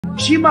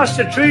She must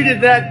have treated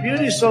that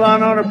beauty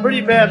salon owner pretty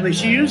badly.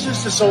 She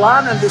uses the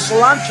salon and the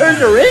salon turned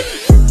her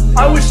in.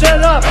 I was set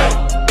up.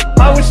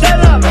 I was set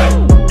up.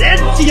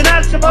 Nancy, you're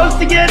not supposed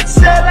to get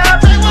set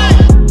up.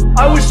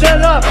 I was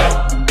set up.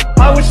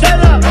 I was set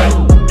up.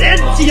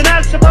 Nancy, you're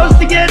not supposed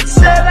to get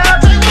set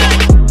up.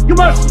 You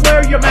must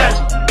wear your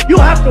mask. You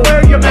have to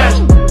wear your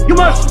mask. You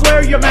must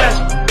wear your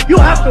mask. You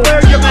have to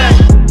wear your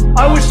mask.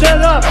 I was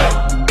set up.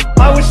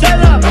 I was set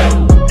up.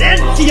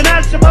 Nancy, you're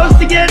not supposed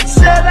to get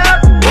set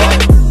up.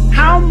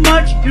 How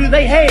much do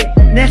they hate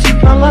Nancy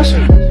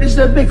Pelosi? This is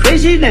the big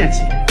crazy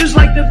Nancy. This is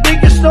like the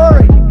biggest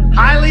story.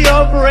 Highly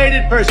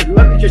overrated person.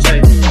 Let me just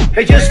say,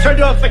 they just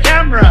turned off the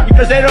camera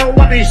because they don't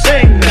want me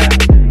saying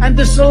that. And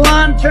the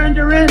salon turned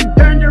her in,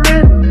 turned her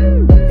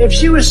in. If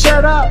she was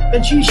set up,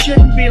 then she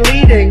shouldn't be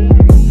leading.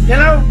 You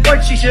know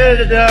what she should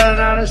have done,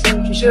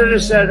 honestly? She should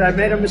have said, I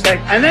made a mistake.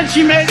 And then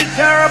she made a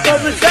terrible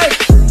mistake.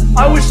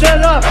 I was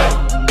set up.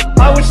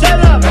 I was set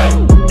up.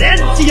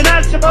 Nancy, you're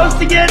not supposed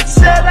to get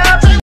set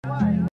up.